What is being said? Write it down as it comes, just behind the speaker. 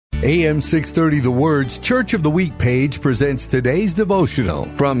AM 630 The Word's Church of the Week page presents today's devotional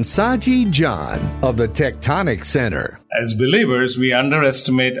from Saji John of the Tectonic Center. As believers, we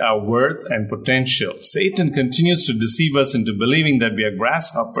underestimate our worth and potential. Satan continues to deceive us into believing that we are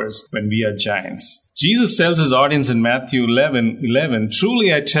grasshoppers when we are giants. Jesus tells his audience in Matthew 11,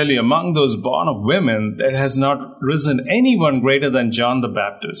 "Truly I tell you, among those born of women, there has not risen anyone greater than John the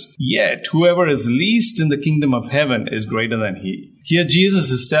Baptist. Yet, whoever is least in the kingdom of heaven is greater than he." Here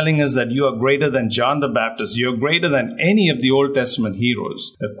Jesus is telling us that you are greater than John the Baptist. You are greater than any of the Old Testament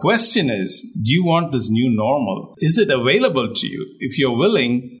heroes. The question is, do you want this new normal? Is it available to you? If you're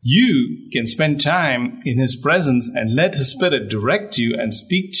willing, you can spend time in His presence and let His Spirit direct you and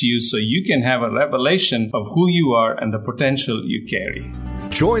speak to you so you can have a revelation of who you are and the potential you carry.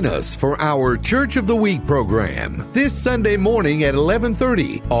 Join us for our Church of the Week program this Sunday morning at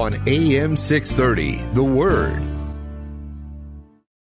 11:30 on AM 630 The Word.